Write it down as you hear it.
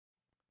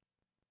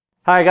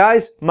Hi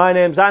guys, my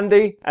name's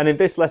Andy, and in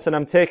this lesson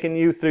I'm taking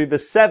you through the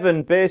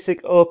 7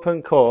 basic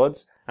open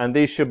chords, and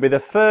these should be the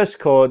first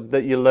chords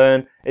that you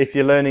learn if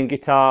you're learning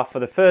guitar for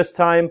the first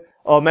time,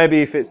 or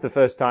maybe if it's the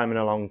first time in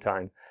a long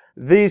time.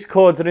 These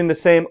chords are in the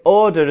same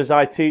order as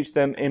I teach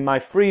them in my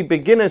free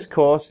beginners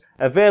course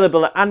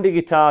available at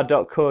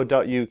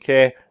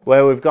andyguitar.co.uk,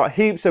 where we've got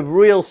heaps of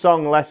real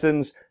song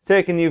lessons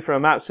taking you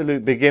from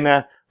absolute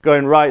beginner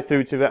going right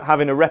through to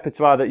having a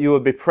repertoire that you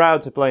would be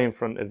proud to play in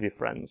front of your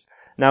friends.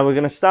 Now we're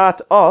going to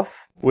start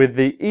off with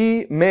the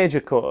E major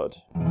chord.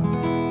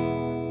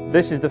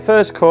 This is the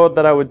first chord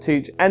that I would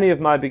teach any of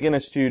my beginner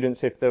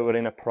students if they were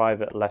in a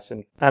private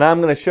lesson. And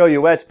I'm going to show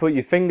you where to put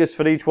your fingers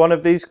for each one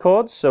of these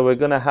chords. So we're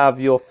going to have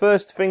your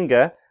first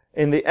finger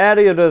in the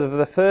area of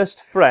the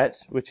first fret,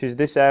 which is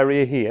this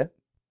area here,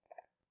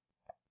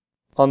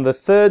 on the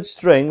 3rd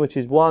string, which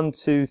is 1,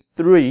 2,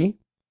 3,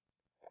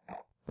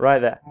 right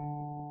there.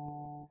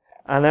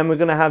 And then we're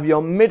going to have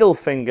your middle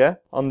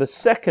finger on the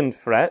 2nd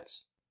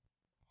fret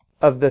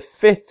of the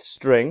 5th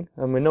string,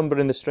 and we're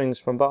numbering the strings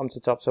from bottom to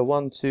top, so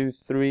 1, 2,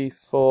 3,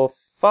 4,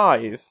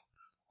 5,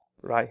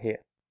 right here.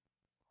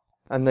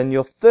 And then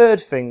your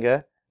 3rd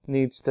finger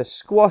needs to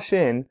squash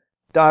in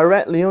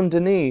directly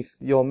underneath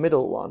your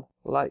middle one,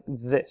 like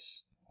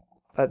this,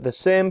 at the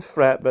same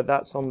fret, but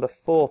that's on the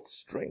 4th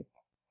string.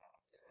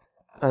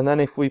 And then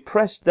if we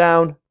press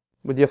down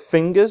with your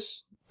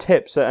fingers,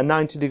 tips at a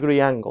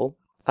 90-degree angle,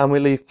 and we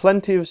leave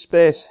plenty of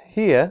space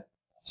here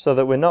so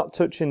that we're not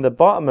touching the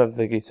bottom of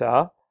the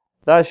guitar,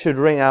 that should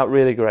ring out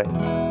really great.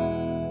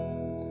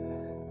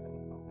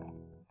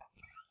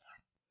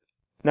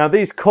 Now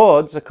these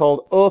chords are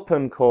called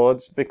open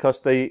chords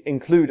because they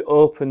include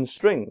open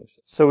strings.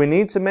 So we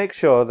need to make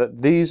sure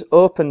that these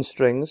open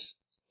strings,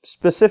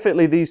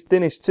 specifically these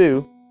thinnest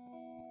 2,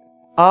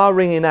 are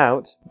ringing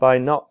out by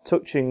not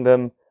touching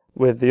them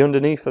with the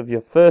underneath of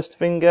your first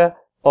finger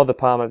or the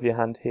palm of your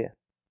hand here.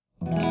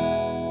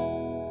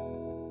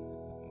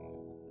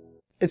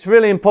 It's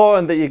really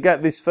important that you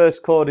get this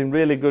first chord in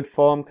really good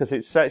form because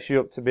it sets you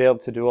up to be able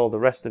to do all the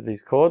rest of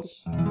these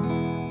chords,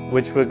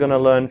 which we're going to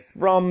learn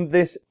from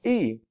this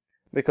E,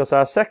 because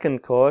our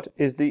second chord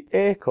is the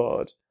A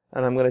chord,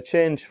 and I'm going to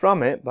change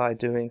from it by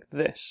doing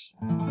this.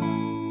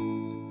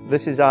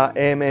 This is our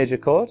A major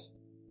chord.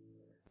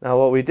 Now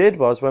what we did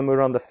was, when we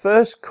were on the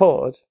first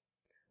chord,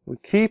 we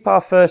keep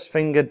our first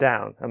finger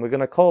down, and we're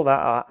going to call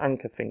that our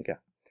anchor finger,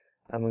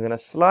 and we're going to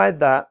slide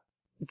that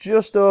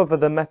just over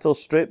the metal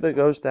strip that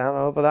goes down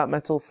over that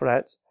metal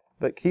fret,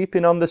 but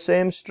keeping on the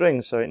same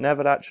string so it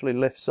never actually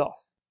lifts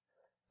off.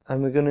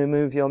 And we're going to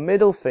move your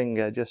middle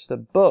finger just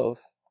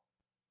above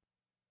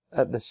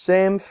at the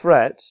same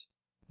fret,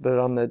 but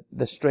on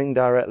the string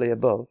directly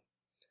above.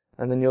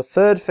 And then your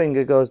 3rd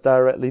finger goes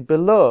directly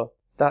below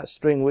that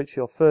string which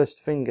your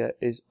first finger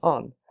is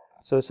on.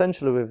 So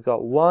essentially we've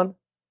got 1,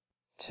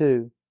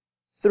 2,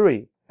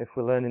 3 if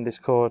we're learning this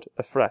chord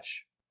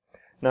afresh.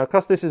 Now,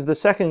 because this is the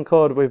second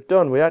chord we've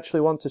done, we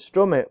actually want to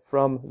strum it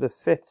from the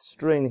 5th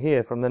string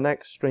here, from the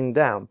next string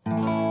down.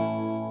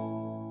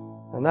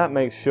 And that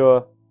makes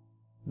sure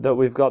that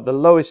we've got the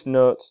lowest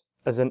note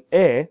as an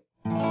A,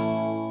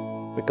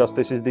 because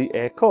this is the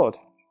A chord.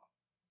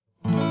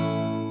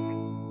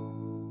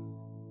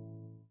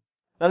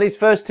 Now, these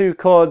first 2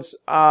 chords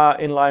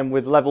are in line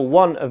with level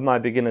 1 of my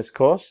beginner's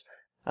course,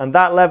 and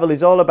that level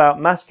is all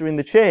about mastering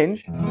the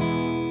change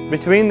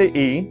between the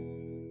E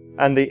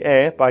and the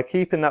A by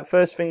keeping that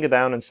first finger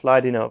down and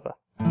sliding over.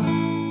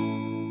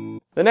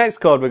 The next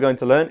chord we're going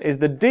to learn is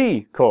the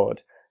D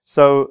chord.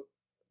 So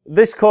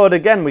this chord,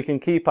 again, we can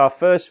keep our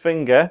first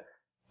finger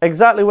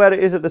exactly where it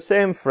is at the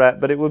same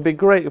fret, but it would be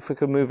great if we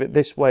could move it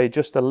this way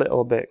just a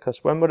little bit,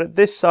 because when we're at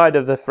this side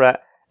of the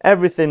fret,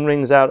 everything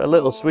rings out a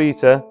little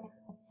sweeter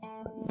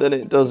than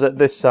it does at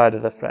this side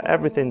of the fret.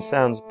 Everything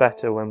sounds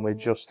better when we're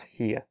just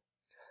here.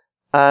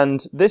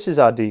 And this is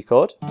our D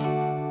chord.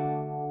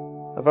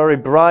 A very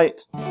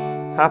bright,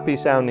 happy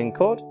sounding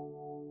chord.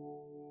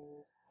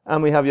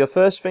 And we have your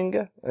first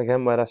finger,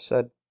 again where I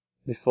said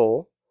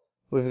before.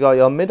 We've got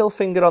your middle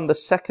finger on the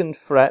 2nd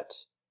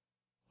fret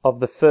of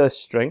the 1st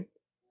string.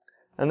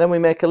 And then we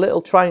make a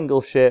little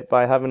triangle shape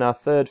by having our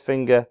 3rd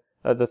finger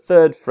at the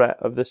 3rd fret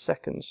of the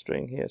 2nd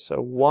string here. So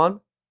 1,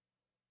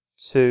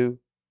 2,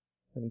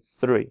 and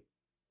 3.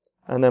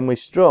 And then we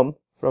strum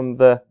from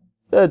the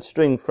 3rd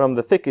string from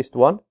the thickest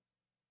one,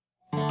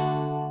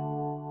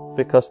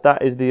 because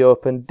that is the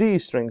open D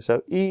string,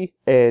 so E,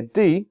 A,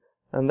 D,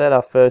 and they're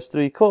our first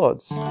 3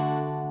 chords.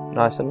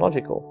 Nice and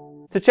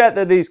logical. To check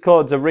that these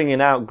chords are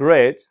ringing out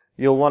great,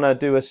 you'll want to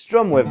do a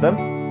strum with them,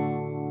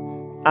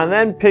 and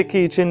then pick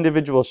each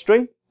individual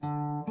string,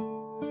 and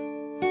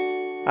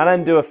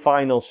then do a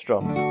final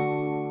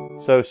strum.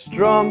 So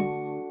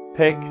strum,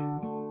 pick,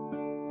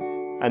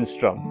 and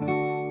strum.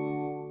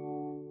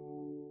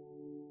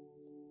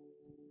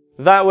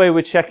 That way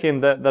we're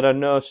checking that there are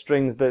no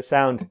strings that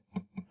sound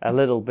a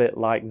little bit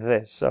like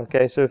this.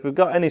 Okay, so if we've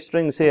got any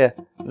strings here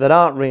that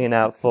aren't ringing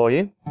out for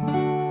you,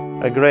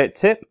 a great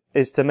tip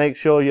is to make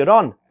sure you're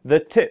on the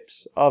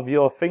tips of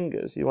your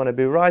fingers. You want to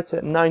be right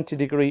at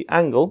 90-degree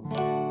angle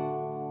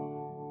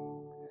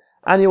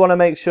And you want to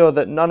make sure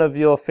that none of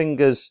your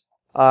fingers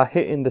are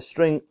hitting the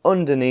string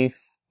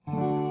underneath,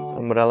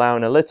 and we're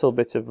allowing a little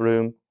bit of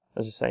room,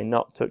 as I say,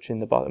 not touching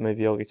the bottom of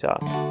your guitar.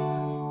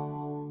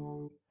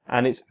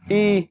 And it's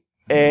E,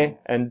 A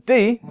and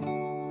D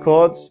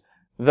chords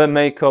that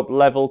make up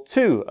level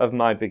 2 of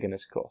my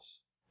beginner's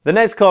course. The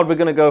next chord we're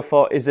going to go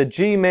for is a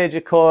G major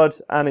chord,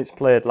 and it's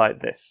played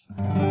like this.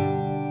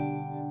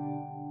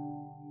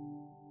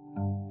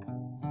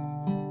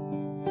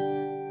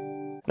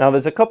 Now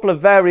there's a couple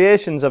of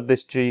variations of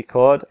this G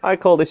chord. I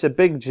call this a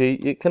big G.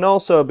 It can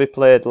also be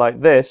played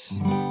like this,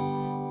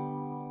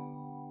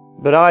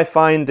 but I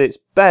find it's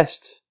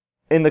best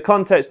in the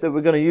context that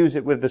we're going to use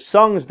it with the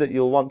songs that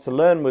you'll want to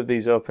learn with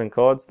these open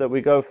chords, that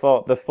we go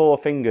for the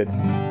 4-fingered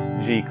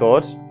G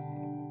chord,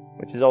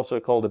 which is also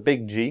called a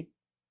big G,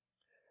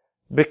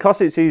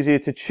 because it's easier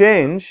to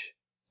change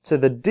to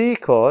the D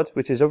chord,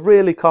 which is a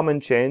really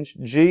common change,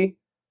 G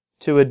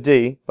to a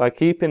D, by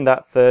keeping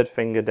that 3rd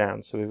finger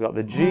down. So we've got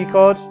the G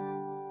chord,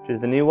 which is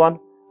the new one,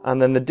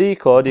 and then the D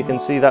chord. You can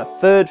see that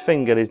 3rd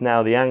finger is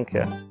now the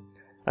anchor.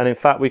 And in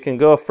fact we can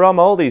go from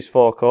all these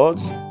 4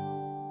 chords,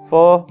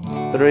 4,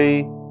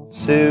 3,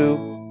 2,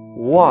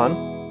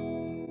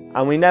 1,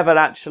 and we never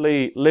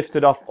actually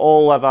lifted off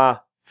all of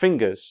our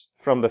fingers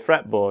from the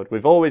fretboard.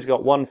 We've always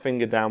got 1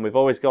 finger down, we've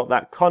always got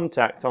that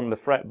contact on the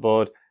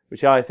fretboard,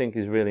 which I think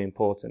is really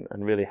important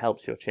and really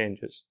helps your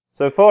changes.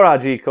 So for our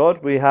G chord,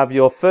 we have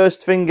your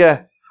 1st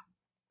finger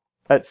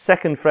at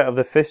 2nd fret of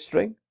the 5th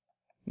string,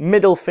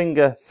 middle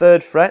finger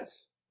 3rd fret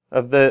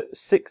of the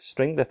 6th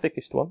string, the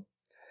thickest one,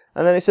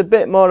 and then it's a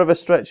bit more of a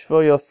stretch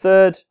for your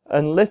 3rd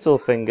and little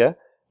finger,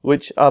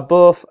 which are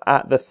both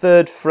at the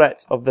 3rd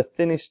fret of the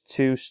thinnest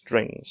 2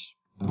 strings.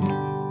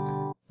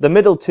 The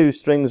middle 2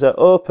 strings are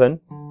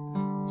open,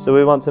 so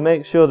we want to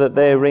make sure that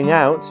they ring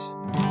out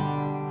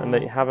and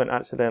that you haven't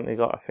accidentally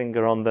got a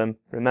finger on them.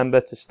 Remember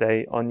to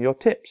stay on your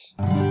tips.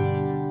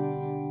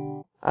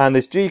 And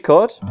this G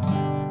chord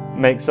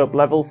makes up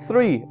level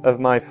 3 of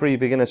my free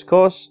beginners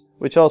course,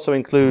 which also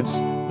includes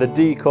the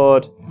D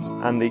chord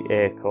and the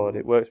A chord.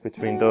 It works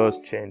between those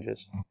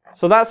changes.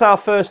 So that's our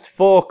first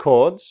 4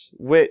 chords,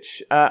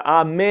 which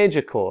are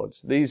major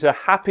chords. These are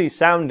happy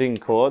sounding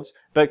chords,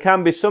 but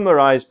can be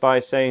summarized by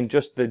saying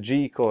just the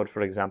G chord,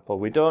 for example.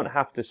 We don't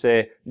have to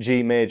say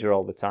G major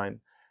all the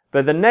time.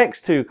 But the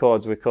next 2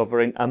 chords we're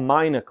covering are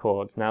minor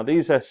chords. Now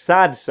these are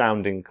sad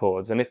sounding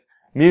chords, and if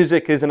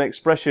music is an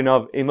expression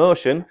of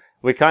emotion,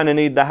 we kind of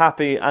need the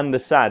happy and the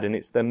sad, and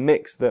it's the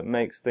mix that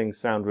makes things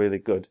sound really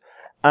good.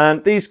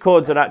 And these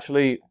chords are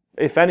actually,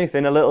 if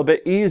anything, a little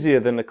bit easier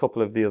than a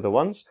couple of the other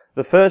ones.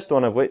 The first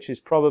one of which is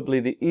probably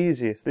the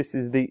easiest. This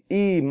is the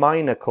E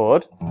minor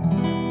chord,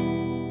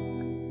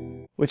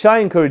 which I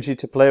encourage you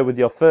to play with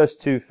your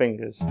first 2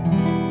 fingers.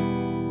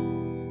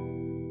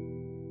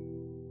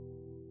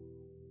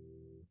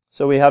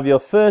 So we have your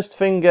 1st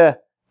finger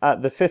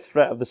at the 5th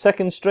fret of the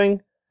 2nd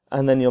string,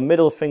 and then your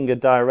middle finger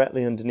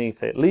directly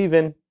underneath it,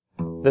 leaving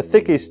the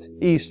thickest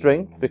E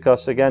string,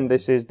 because again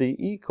this is the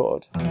E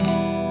chord.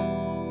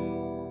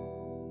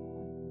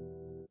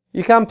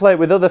 You can play it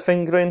with other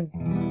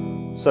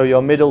fingering, so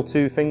your middle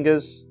 2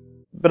 fingers,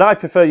 but I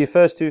prefer your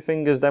first 2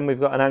 fingers. Then we've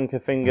got an anchor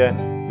finger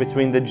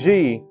between the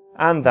G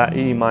and that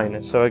E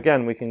minor. So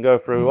again, we can go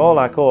through all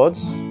our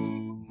chords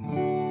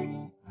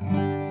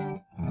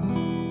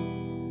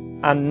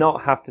and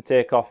not have to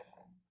take off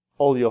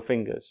all your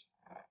fingers.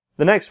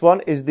 The next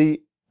one is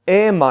the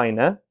A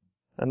minor,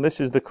 and this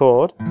is the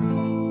chord.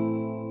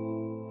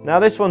 Now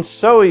this one's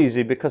so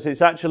easy because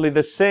it's actually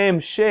the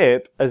same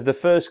shape as the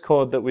first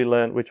chord that we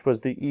learned, which was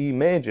the E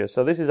major.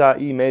 So this is our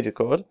E major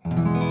chord.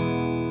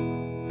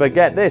 But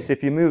get this,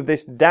 if you move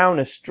this down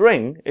a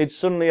string, it's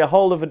suddenly a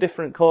whole of a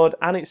different chord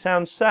and it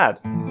sounds sad.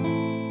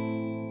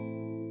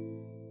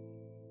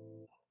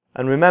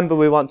 And remember,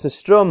 we want to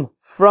strum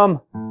from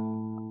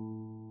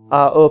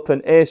our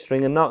open A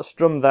string and not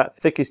strum that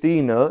thickest E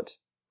note,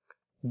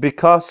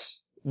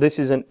 because this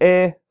is an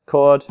A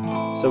chord,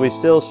 so we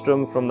still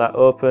strum from that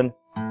open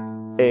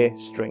A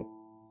string.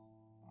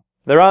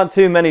 There aren't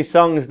too many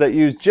songs that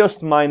use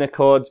just minor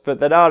chords, but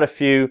there are a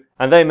few,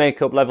 and they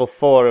make up level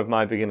 4 of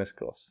my beginner's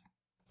course.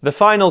 The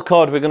final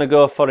chord we're going to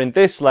go for in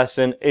this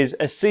lesson is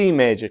a C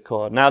major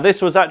chord. Now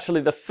this was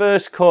actually the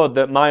first chord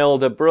that my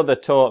older brother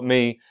taught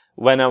me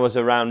when I was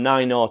around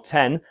 9 or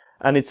 10,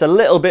 and it's a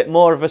little bit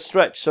more of a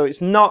stretch, so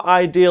it's not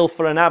ideal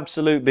for an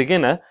absolute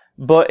beginner,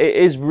 but it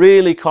is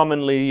really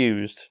commonly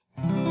used.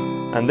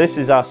 And this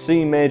is our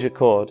C major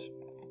chord.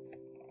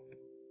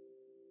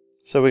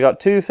 So we got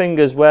 2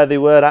 fingers where they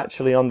were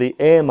actually on the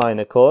A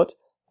minor chord.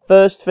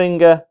 First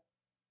finger,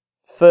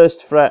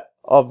 1st fret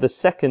of the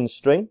 2nd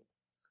string.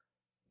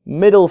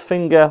 Middle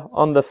finger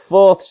on the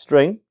 4th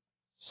string,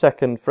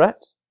 2nd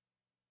fret.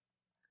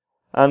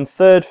 And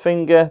 3rd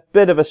finger,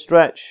 bit of a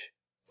stretch,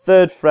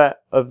 3rd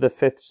fret of the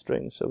 5th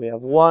string. So we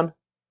have 1,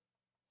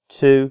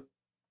 2,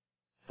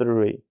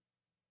 3.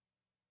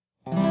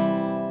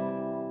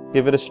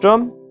 Give it a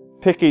strum,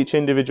 pick each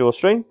individual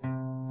string,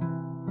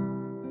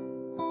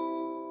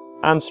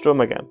 and strum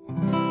again.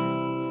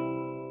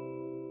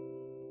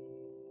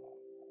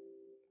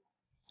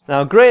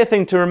 Now, a great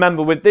thing to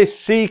remember with this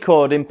C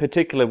chord in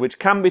particular, which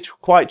can be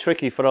quite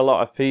tricky for a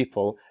lot of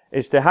people,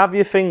 is to have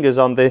your fingers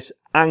on this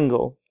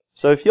angle.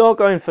 So if you're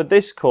going for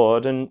this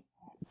chord and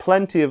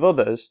plenty of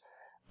others,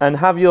 and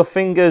have your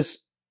fingers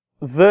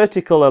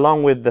vertical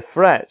along with the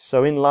frets,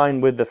 so in line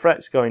with the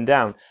frets going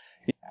down,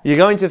 you're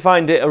going to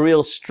find it a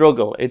real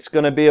struggle. It's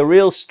going to be a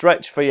real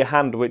stretch for your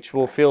hand, which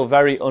will feel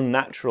very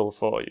unnatural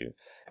for you.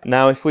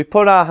 Now, if we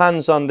put our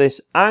hands on this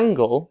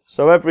angle,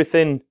 so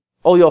everything,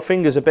 all your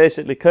fingers are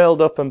basically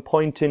curled up and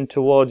pointing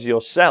towards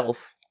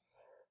yourself,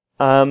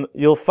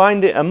 you'll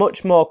find it a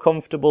much more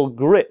comfortable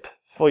grip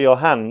for your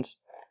hand,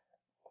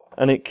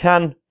 and it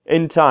can,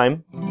 in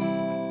time,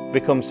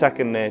 become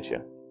second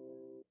nature.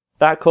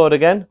 That chord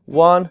again,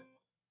 1,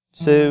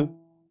 2,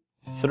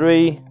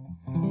 3,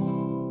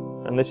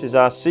 and this is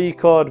our C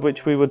chord,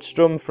 which we would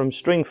strum from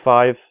string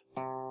 5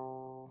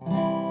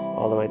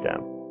 all the way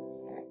down.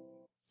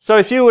 So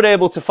if you were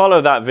able to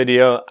follow that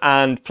video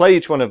and play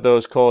each one of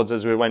those chords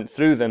as we went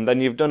through them, then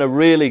you've done a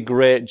really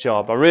great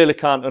job. I really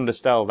can't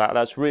undersell that.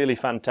 That's really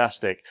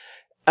fantastic.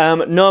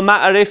 No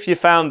matter if you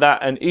found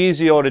that an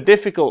easy or a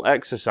difficult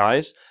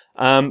exercise,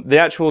 the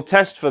actual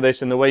test for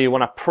this and the way you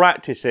want to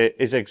practice it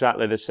is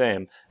exactly the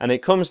same. And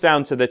it comes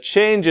down to the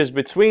changes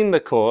between the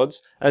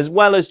chords, as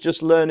well as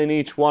just learning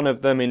each one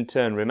of them in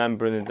turn,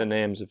 remembering the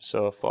names and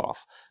so forth.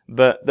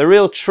 But the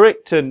real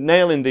trick to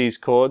nailing these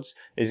chords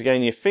is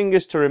getting your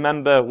fingers to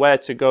remember where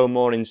to go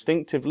more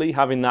instinctively,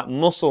 having that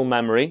muscle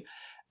memory,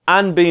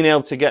 and being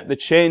able to get the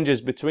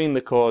changes between the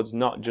chords,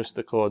 not just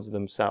the chords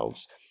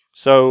themselves.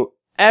 So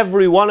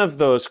every one of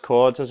those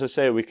chords, as I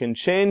say, we can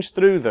change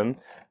through them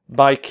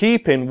by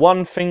keeping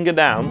one finger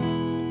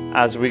down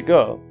as we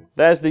go.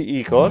 There's the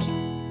E chord.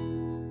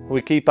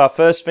 We keep our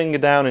first finger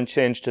down and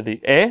change to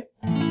the A.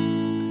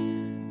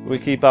 We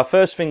keep our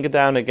first finger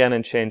down again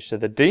and change to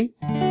the D.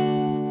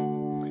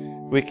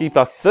 We keep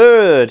our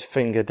third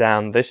finger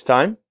down this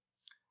time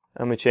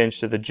and we change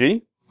to the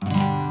G.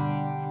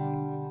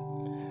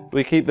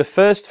 We keep the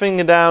first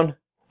finger down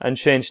and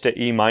change to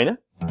E minor.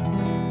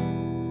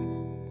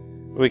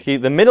 We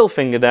keep the middle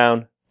finger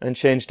down and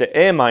change to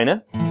A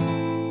minor.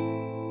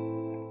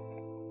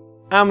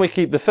 And we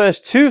keep the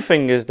first two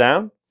fingers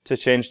down to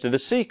change to the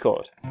C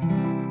chord.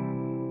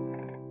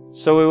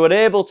 So we were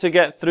able to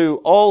get through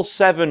all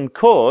 7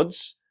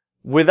 chords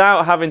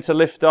without having to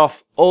lift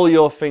off all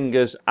your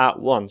fingers at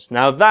once.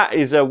 Now that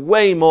is a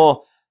way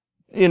more,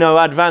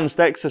 advanced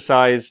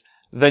exercise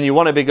than you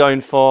want to be going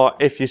for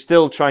if you're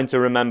still trying to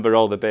remember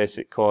all the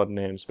basic chord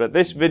names. But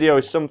this video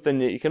is something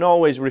that you can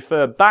always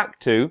refer back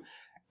to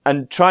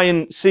and try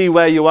and see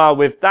where you are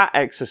with that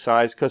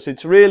exercise, because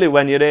it's really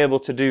when you're able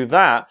to do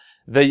that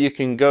that you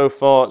can go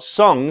for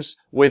songs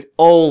with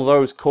all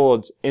those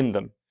chords in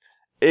them.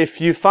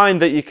 If you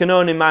find that you can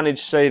only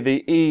manage, say,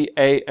 the E,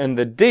 A and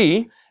the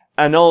D,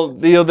 and all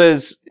the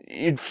others,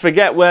 you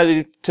forget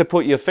where to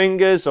put your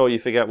fingers, or you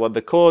forget what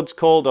the chord's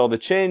called, or the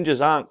changes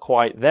aren't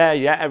quite there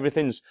yet,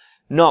 everything's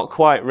not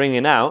quite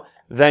ringing out,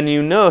 then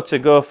you know to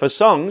go for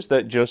songs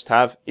that just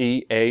have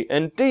E, A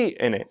and D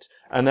in it,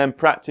 and then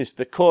practice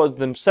the chords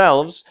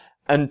themselves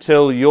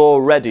until you're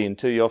ready,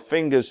 until your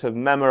fingers have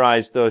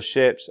memorized those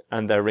shapes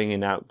and they're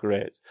ringing out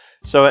great.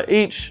 So at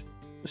each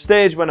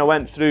stage when I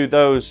went through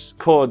those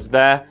chords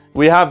there,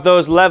 we have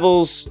those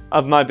levels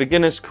of my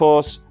beginner's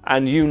course,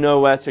 and you know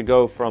where to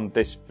go from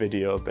this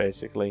video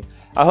basically.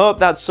 I hope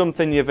that's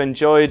something you've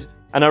enjoyed,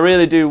 and I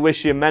really do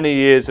wish you many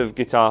years of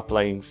guitar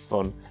playing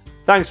fun.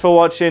 Thanks for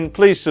watching.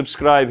 Please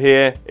subscribe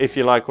here if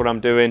you like what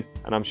I'm doing,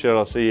 and I'm sure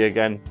I'll see you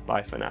again.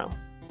 Bye for now.